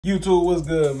YouTube, what's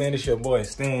good, man? It's your boy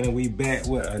Stan, and we back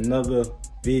with another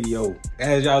video.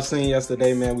 As y'all seen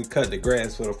yesterday, man, we cut the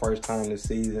grass for the first time this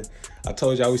season. I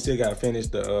told y'all we still gotta finish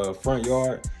the front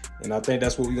yard, and I think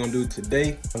that's what we're gonna do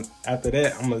today. After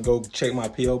that, I'm gonna go check my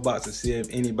P.O. box to see if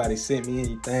anybody sent me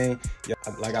anything.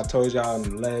 Like I told y'all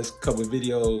in the last couple of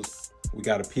videos, we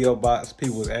got a P.O. box.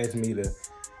 People was asking me to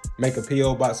make a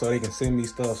P.O. box so they can send me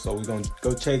stuff, so we're gonna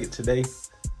go check it today.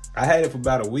 I had it for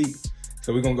about a week.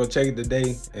 So we're gonna go check it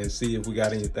today and see if we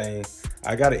got anything.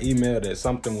 I got an email that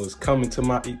something was coming to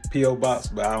my P.O. box,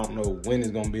 but I don't know when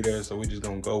it's gonna be there. So we're just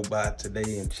gonna go by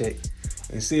today and check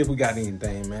and see if we got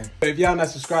anything, man. If y'all not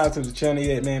subscribed to the channel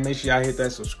yet, man, make sure y'all hit that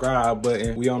subscribe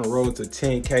button. We on the road to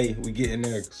 10K. We getting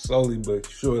there slowly but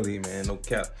surely, man, no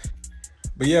cap.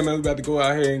 But yeah, man, we about to go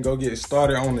out here and go get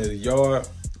started on the yard.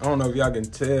 I don't know if y'all can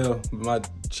tell, but my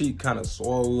cheek kind of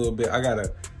swole a little bit. I got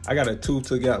a tooth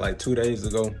took out like 2 days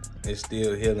ago. It's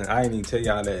still healing. I didn't even tell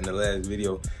y'all that in the last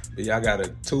video, but y'all got a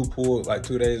tooth pulled like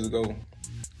 2 days ago,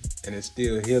 and it's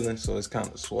still healing, so it's kind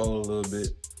of swollen a little bit.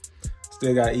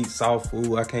 Still gotta eat soft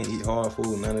food. I can't eat hard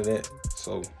food, none of that.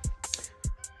 So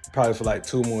probably for like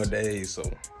 2 more days. So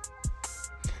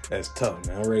that's tough,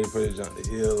 man. I'm ready to put this junk to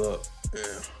heal up.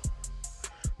 Yeah.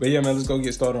 But yeah, man, let's go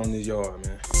get started on this yard,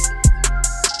 man.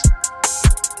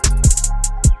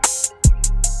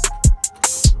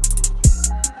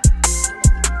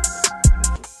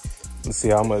 Let's see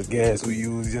how much gas we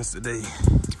used yesterday.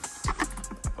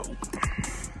 Oh.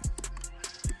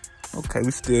 Okay,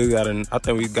 we still got I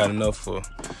think we got enough for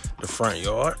the front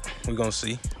yard. We're gonna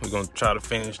see. We're gonna try to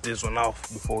finish this one off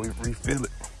before we refill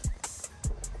it.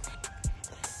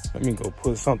 Let me go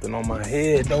put something on my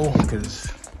head though,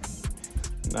 cause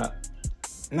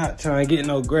not trying to get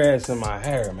no grass in my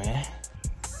hair, man.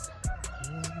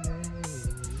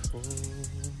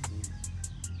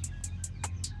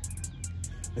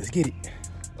 Let's get it.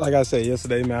 Like I said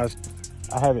yesterday, man,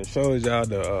 I haven't showed y'all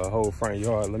the whole front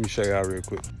yard. Let me show y'all real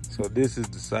quick. So this is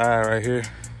the side right here.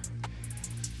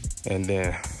 And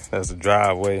then that's the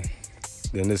driveway.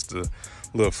 Then it's the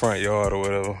little front yard or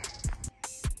whatever.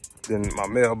 Then my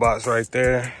mailbox right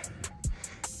there.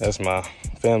 That's my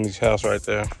family's house right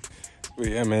there. But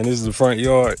yeah, man, this is the front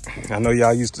yard. I know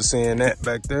y'all used to seeing that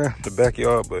back there, the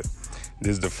backyard, but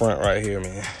this is the front right here,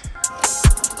 man.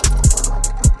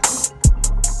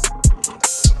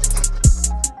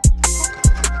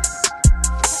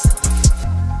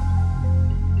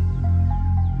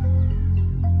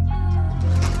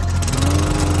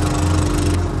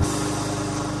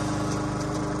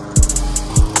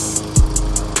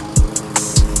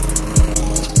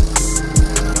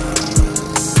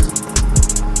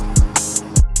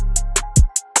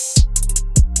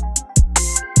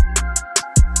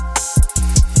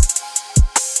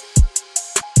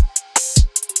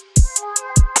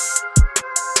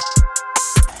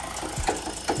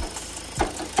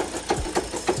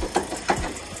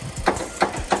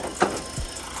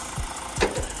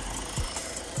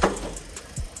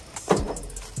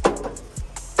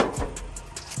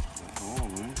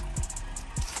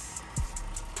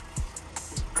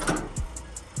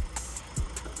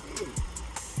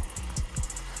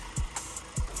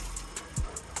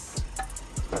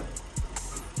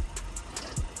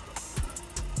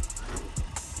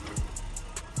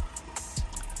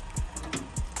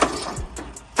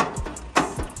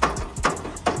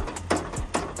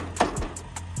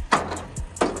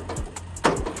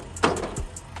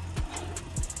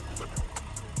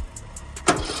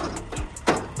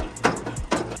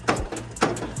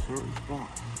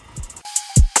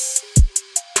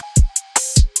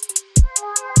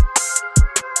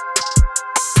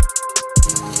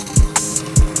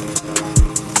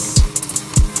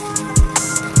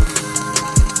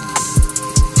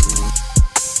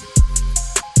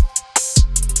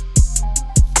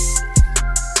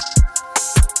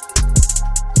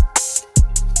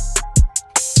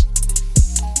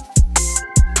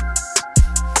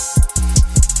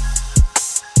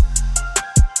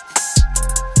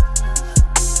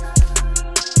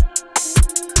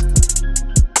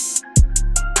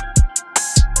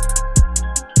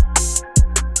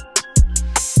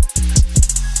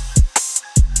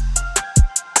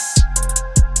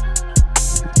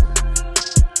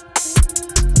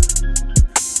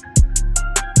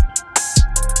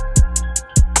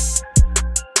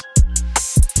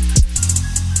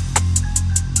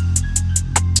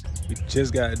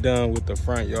 Just got done with the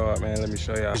front yard, man. Let me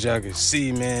show y'all. As y'all can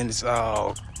see, man, it's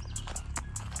all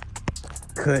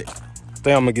cut. I think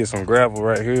I'm gonna get some gravel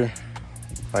right here,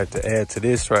 like to add to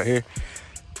this right here.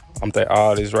 I'm thinking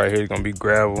all this right here is gonna be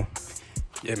gravel.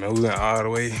 Yeah, man, we went all the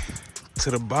way to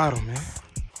the bottom, man.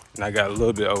 And I got a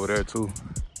little bit over there too.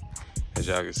 as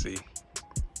y'all can see.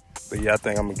 But yeah, I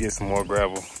think I'm gonna get some more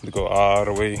gravel to go all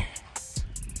the way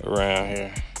around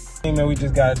here. Hey man, we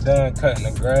just got done cutting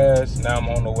the grass. Now I'm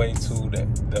on the way to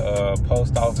the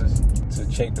post office to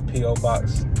check the P.O.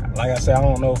 box. Like I said, I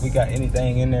don't know if we got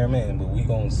anything in there, man, but we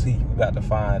gonna see. We got to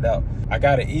find out. I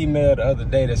got an email the other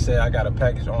day that said I got a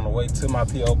package on the way to my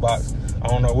P.O. box. I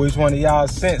don't know which one of y'all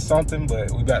sent something,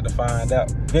 but we got to find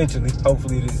out eventually.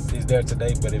 Hopefully it's there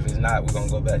today, but if it's not, we're gonna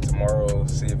go back tomorrow,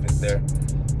 see if it's there.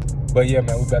 But yeah,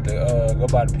 man, we got to go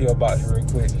by the P.O. box real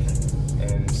quick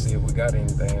and see if we got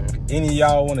anything. If any of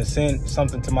y'all want to send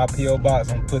something to my P.O. box,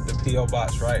 I'm gonna put the P.O.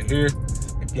 box right here.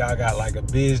 If y'all got like a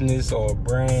business or a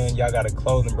brand, y'all got a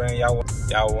clothing brand, y'all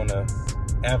want to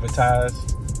advertise,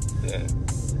 then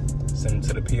send them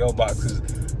to the P.O. box. 'Cause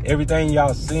everything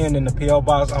y'all send in the P.O.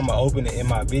 box, I'm gonna open it in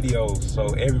my videos, so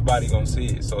everybody gonna see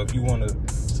it. So if you want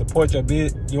to support your you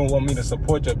don't want me to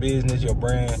support your business, your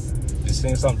brand, just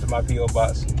send something to my P.O.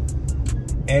 box.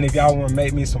 And if y'all want to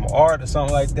make me some art or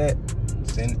something like that,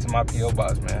 send it to my P.O.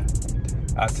 box, man.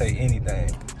 I'll take anything.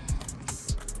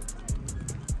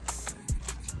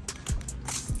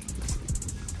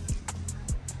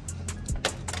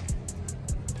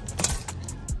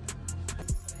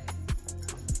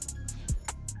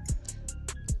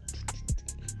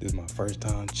 This is my first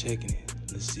time checking it.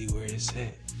 Let's see where it's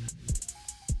at.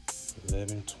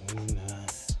 1129.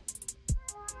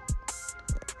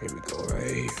 Here we go,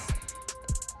 right here.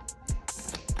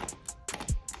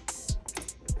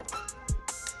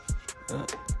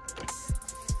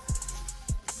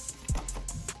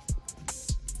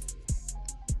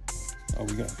 Oh,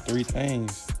 we got 3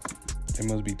 things. They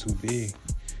must be too big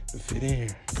to fit in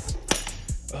here.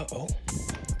 Uh-oh.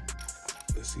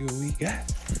 Let's see what we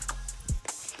got.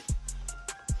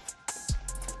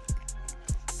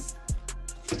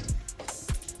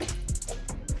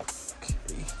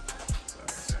 Okay.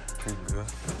 Here we go.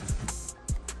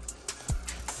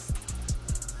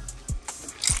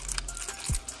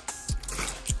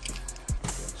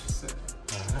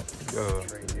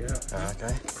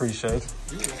 Okay, appreciate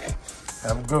it.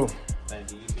 Have a good one.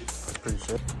 Thank you.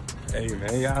 Appreciate it. Hey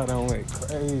man, y'all done went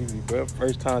crazy, bro.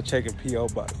 First time checking P.O.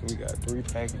 box. We got 3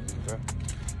 packages, bro.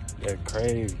 That's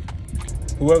crazy.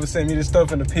 Whoever sent me this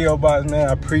stuff in the P.O. box, man,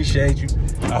 I appreciate you.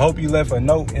 I hope you left a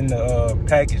note in the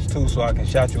package too, so I can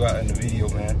shout you out in the video,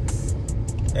 man.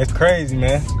 That's crazy,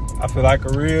 man. I feel like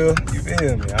a real, you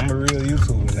feel me? I'm a real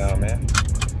YouTuber now, man.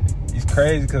 It's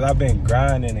crazy because I've been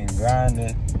grinding and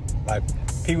grinding. Like,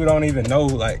 people don't even know,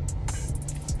 like,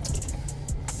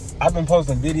 I've been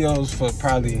posting videos for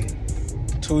probably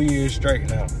 2 years straight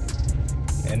now.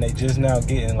 And they just now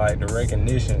getting, like, the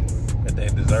recognition that they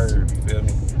deserve, you feel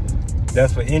me?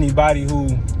 That's for anybody who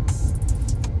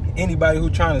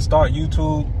trying to start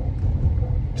YouTube.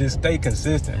 Just stay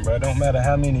consistent, bro. Don't matter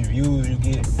how many views you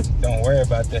get. Don't worry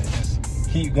about that. Just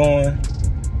keep going.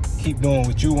 Keep doing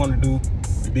what you want to do.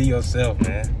 Be yourself,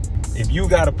 man. If you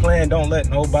got a plan, don't let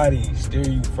nobody steer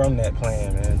you from that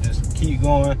plan, man. Just keep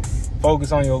going.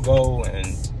 Focus on your goal, and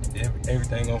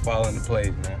everything gonna fall into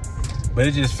place, man. But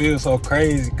it just feels so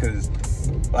crazy because,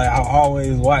 like, I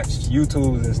always watch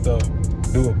YouTubers and stuff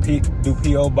do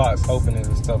P.O. box openings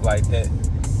and stuff like that,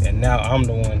 and now I'm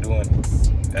the one doing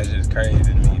it. That's just crazy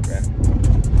to me, man.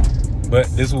 But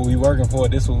this is what we working for.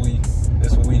 This is what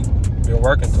we been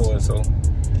working towards. So,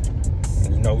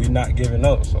 and, you know, we not giving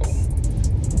up. So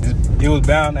it was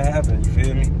bound to happen. You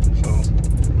feel me? So,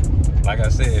 like I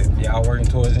said, if y'all working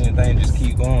towards anything, just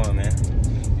keep going, man.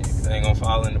 Everything gonna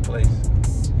fall into place.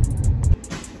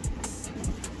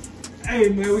 Hey,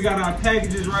 man, we got our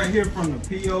packages right here from the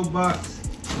P.O. box.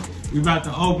 We about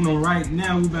to open them right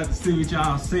now. We about to see what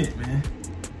y'all sent, man.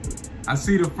 I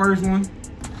see the first one.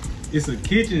 It's a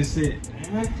kitchen set,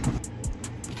 man.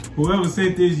 Whoever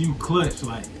sent this, you clutch.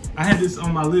 Like, I had this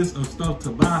on my list of stuff to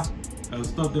buy,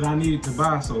 stuff that I needed to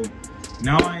buy, so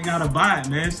now I ain't gotta buy it,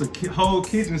 man. It's a whole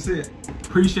kitchen set.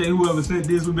 Appreciate whoever sent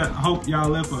this. We about to hope y'all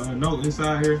left a note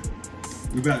inside here.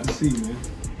 We about to see, man.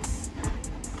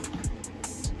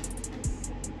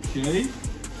 Okay.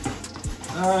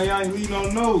 Y'all ain't leave no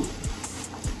note.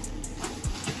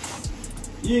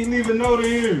 You ain't leave a note in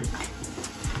here.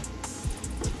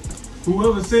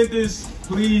 Whoever sent this,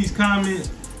 please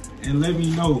comment and let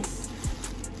me know.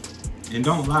 And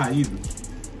don't lie either.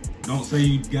 Don't say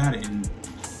you got it and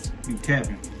you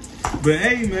capping. But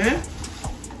hey, man,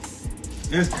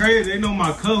 that's crazy. They know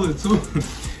my color too.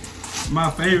 My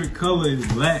favorite color is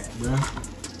black, bro.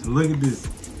 And look at this.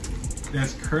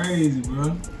 That's crazy,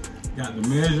 bro. Got the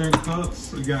measuring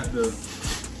cups. We got the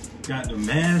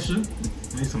masher.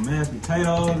 Make some mashed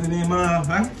potatoes in there,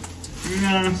 motherfucker. You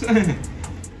know what I'm saying?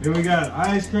 Then we got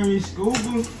ice cream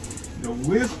scooper. the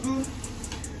whisper.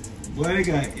 Boy, they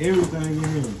got everything in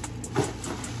here.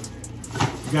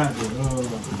 Got the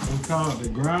what's called the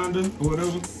grinder or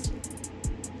whatever.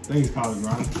 I think it's called a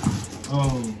grinder.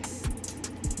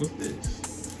 What's this?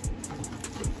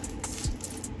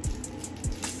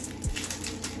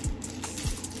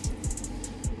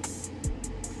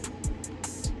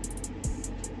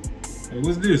 Hey,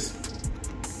 what's this?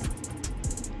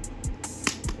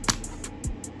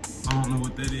 I don't know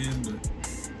what that is, but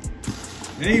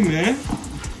hey, man,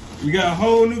 we got a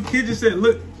whole new kitchen set.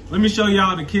 Look, let me show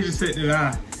y'all the kitchen set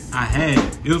that I had.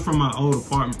 It was from my old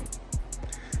apartment.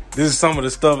 This is some of the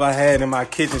stuff I had in my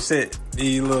kitchen set.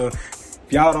 These little, if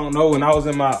y'all don't know, when I was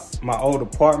in my old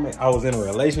apartment, I was in a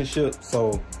relationship,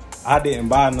 so I didn't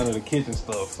buy none of the kitchen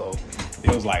stuff. So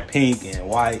it was like pink and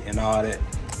white and all that.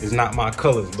 It's not my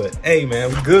colors, but hey, man,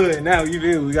 we good now. You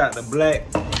feel? We got the black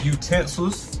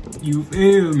utensils. You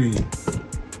feel me?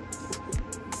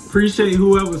 Appreciate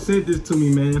whoever sent this to me,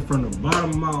 man, from the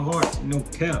bottom of my heart. No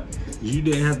cap. You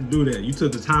didn't have to do that. You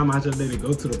took the time out your day to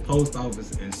go to the post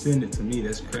office and send it to me.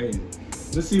 That's crazy.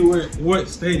 Let's see what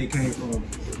state it came from.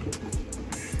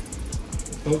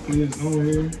 Hopefully it's on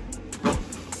here.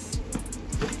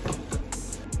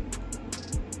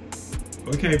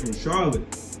 Oh, it came from Charlotte.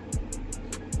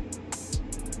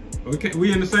 Okay,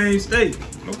 we in the same state.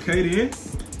 Okay then.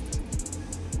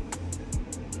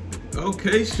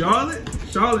 Okay, Charlotte.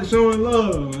 Charlotte showing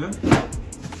love, man.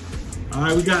 All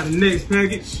right, we got the next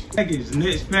package. The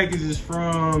next package is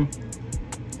from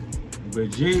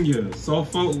Virginia,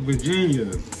 Suffolk,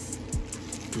 Virginia.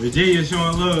 Virginia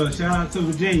showing love. Shout out to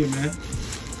Virginia, man.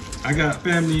 I got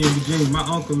family in Virginia. My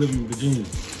uncle lives in Virginia.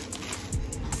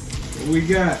 What we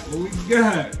got? What we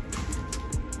got?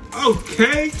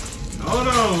 Okay. Hold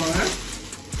on, man.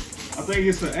 I think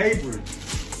it's an apron.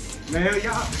 Man,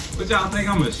 y'all, what y'all think?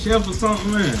 I'm a chef or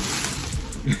something, man?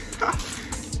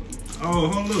 Oh,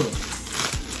 hold up.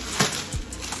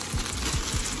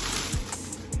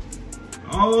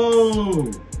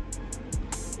 Oh.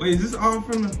 Wait, is this all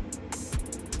from the...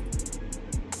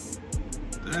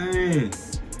 Dang.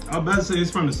 I was about to say it's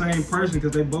from the same person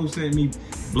because they both sent me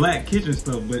black kitchen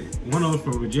stuff, but one of them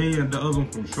from Virginia and the other one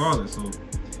from Charlotte, so...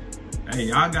 Hey,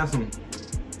 y'all got some...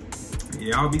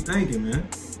 Y'all be thinking, man.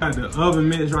 Got the oven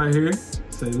mitts right here.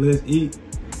 Say, let's eat.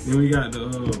 Then we got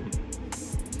the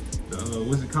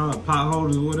what's it called? Pot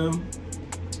holders or whatever.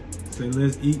 Say,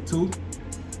 let's eat too.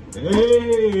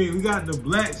 Hey, we got the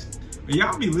blacks.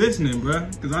 Y'all be listening, bro.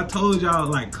 Because I told y'all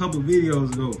like a couple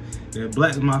videos ago that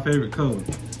black is my favorite color.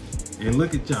 And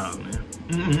look at y'all, man.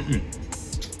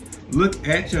 Look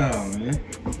at y'all, man.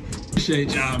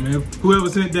 Appreciate y'all, man. Whoever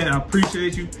sent that, I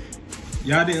appreciate you.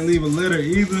 Y'all didn't leave a letter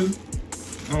either,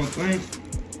 I don't think.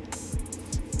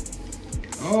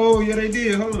 Oh, yeah, they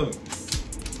did. Hold up.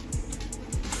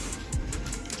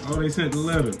 Oh, they sent the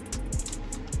letter.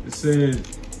 It said,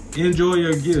 enjoy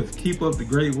your gift. Keep up the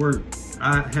great work.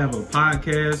 I have a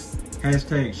podcast.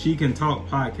 Hashtag She Can Talk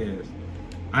Podcast.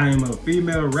 I am a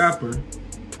female rapper,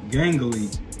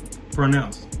 gangly,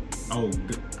 pronounced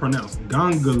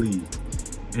Gangali,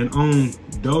 and own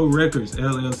Doe Records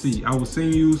LLC. I will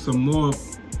send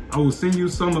you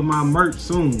some of my merch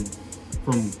soon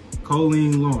from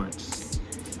Colleen Lawrence.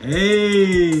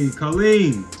 Hey,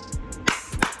 Colleen.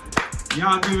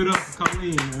 Y'all give it up for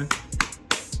Colleen, man.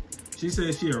 She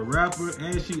said she a rapper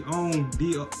and she owned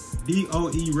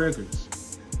DOE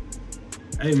Records.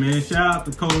 Hey, man, shout out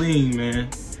to Colleen, man.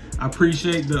 I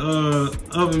appreciate the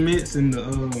oven mitts and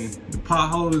the pot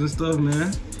holders and stuff,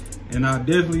 man. And I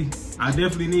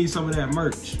definitely need some of that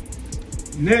merch.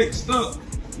 Next up,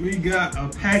 we got a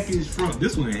package from,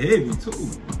 this one heavy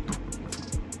too.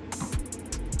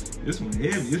 This one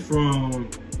heavy. It's from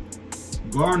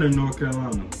Garner, North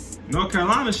Carolina. North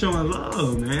Carolina showing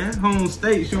love, man. Home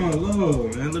state showing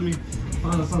love, man. Let me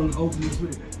find something to open this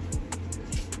with.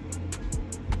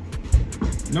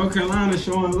 North Carolina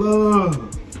showing love.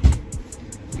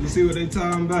 Let's see what they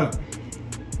talking about.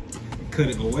 Cut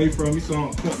it away from me so I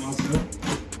don't cut myself.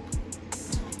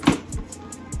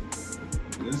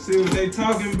 Let's see what they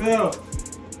talking about.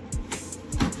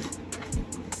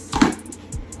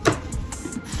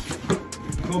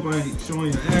 I hope I ain't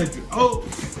showing your address. Oh,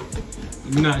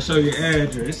 let me not show your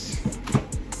address.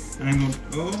 I ain't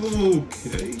gonna.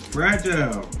 Okay,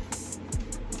 fragile.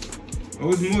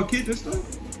 Oh, it's more kitchen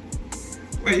stuff.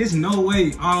 Wait, there's no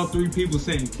way all three people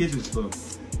sending kitchen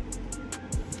stuff.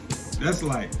 That's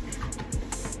like.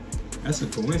 That's a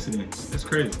coincidence. That's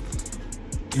crazy.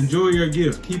 Enjoy your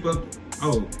gift. Keep up.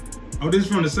 Oh, this is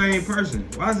from the same person.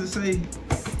 Why does it say?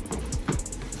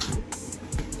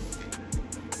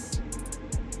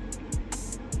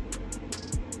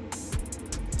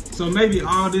 So maybe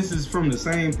all this is from the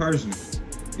same person.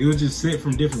 It was just sent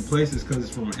from different places because it's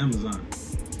from Amazon.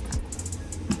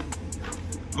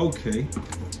 Okay.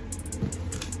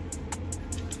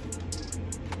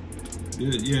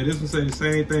 Yeah, this one say the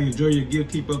same thing. Enjoy your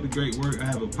gift, keep up the great work. I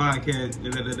have a podcast.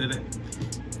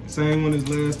 Same one as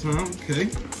last time.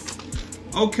 Okay.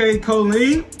 Okay,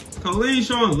 Colleen. Colleen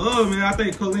showing love, man. I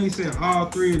think Colleen sent all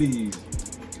 3 of these.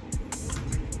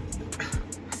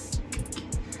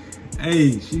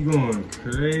 Hey, she going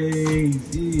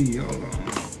crazy. Hold on.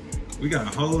 We got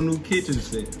a whole new kitchen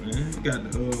set, man. We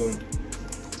got the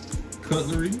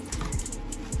cutlery.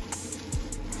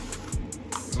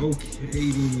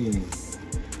 Okay then.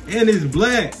 And it's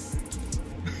black.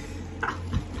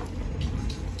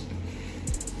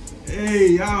 Hey,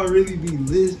 y'all really be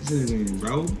listening,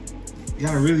 bro.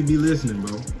 Y'all really be listening,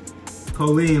 bro.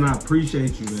 Colleen, I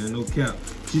appreciate you, man. No cap.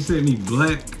 She sent me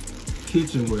black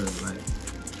kitchenware, like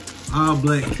all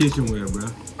black kitchenware, bro.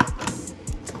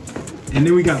 And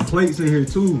then we got plates in here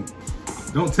too.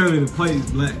 Don't tell me the plate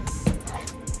is black.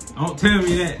 Don't tell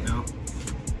me that, no.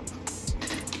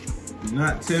 Do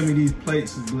not tell me these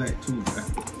plates is black too, bro.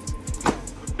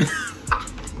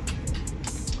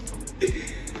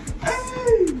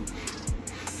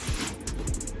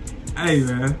 Hey,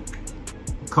 man.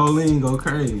 Colleen go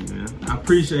crazy, man. I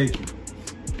appreciate you.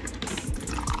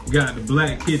 Got the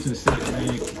black kitchen set,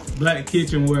 man. Black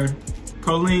kitchenware.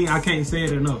 Colleen, I can't say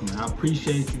it enough, man. I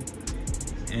appreciate you.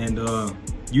 And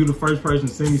you the first person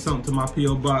to send me something to my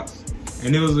P.O. box.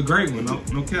 And it was a great one,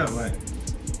 no cap. Like,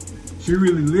 she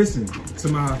really listened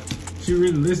to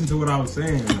what I was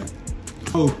saying. Like,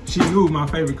 oh, she knew my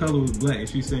favorite color was black, and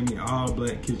she sent me all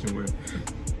black kitchenware.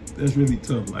 That's really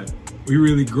tough. Like, we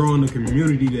really growing a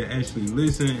community that actually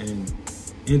listen and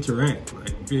interact. Like,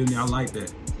 you feel me? I like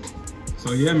that.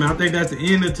 So yeah, man, I think that's the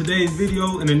end of today's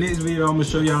video. In the next video, I'm gonna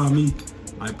show y'all me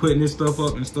like putting this stuff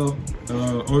up and stuff,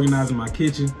 organizing my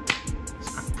kitchen.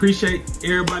 I appreciate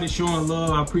everybody showing love.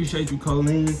 I appreciate you,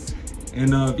 Colleen.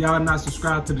 And if y'all not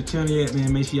subscribed to the channel yet,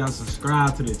 man, make sure y'all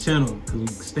subscribe to the channel, because we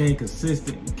staying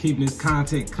consistent, we keeping this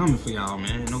content coming for y'all,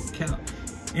 man. No cap.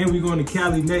 And we're going to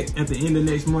Cali at the end of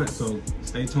next month, so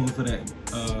stay tuned for that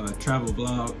travel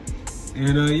vlog.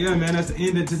 And yeah, man, that's the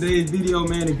end of today's video,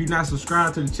 man. If you're not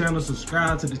subscribed to the channel,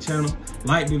 subscribe to the channel,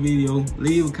 like the video,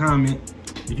 leave a comment.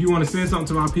 If you want to send something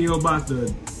to my P.O. box,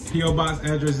 the P.O. box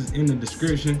address is in the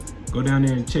description. Go down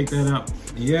there and check that out.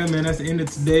 And yeah, man, that's the end of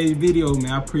today's video,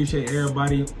 man. I appreciate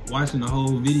everybody watching the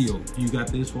whole video. You got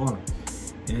this far.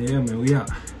 And yeah, man, we out.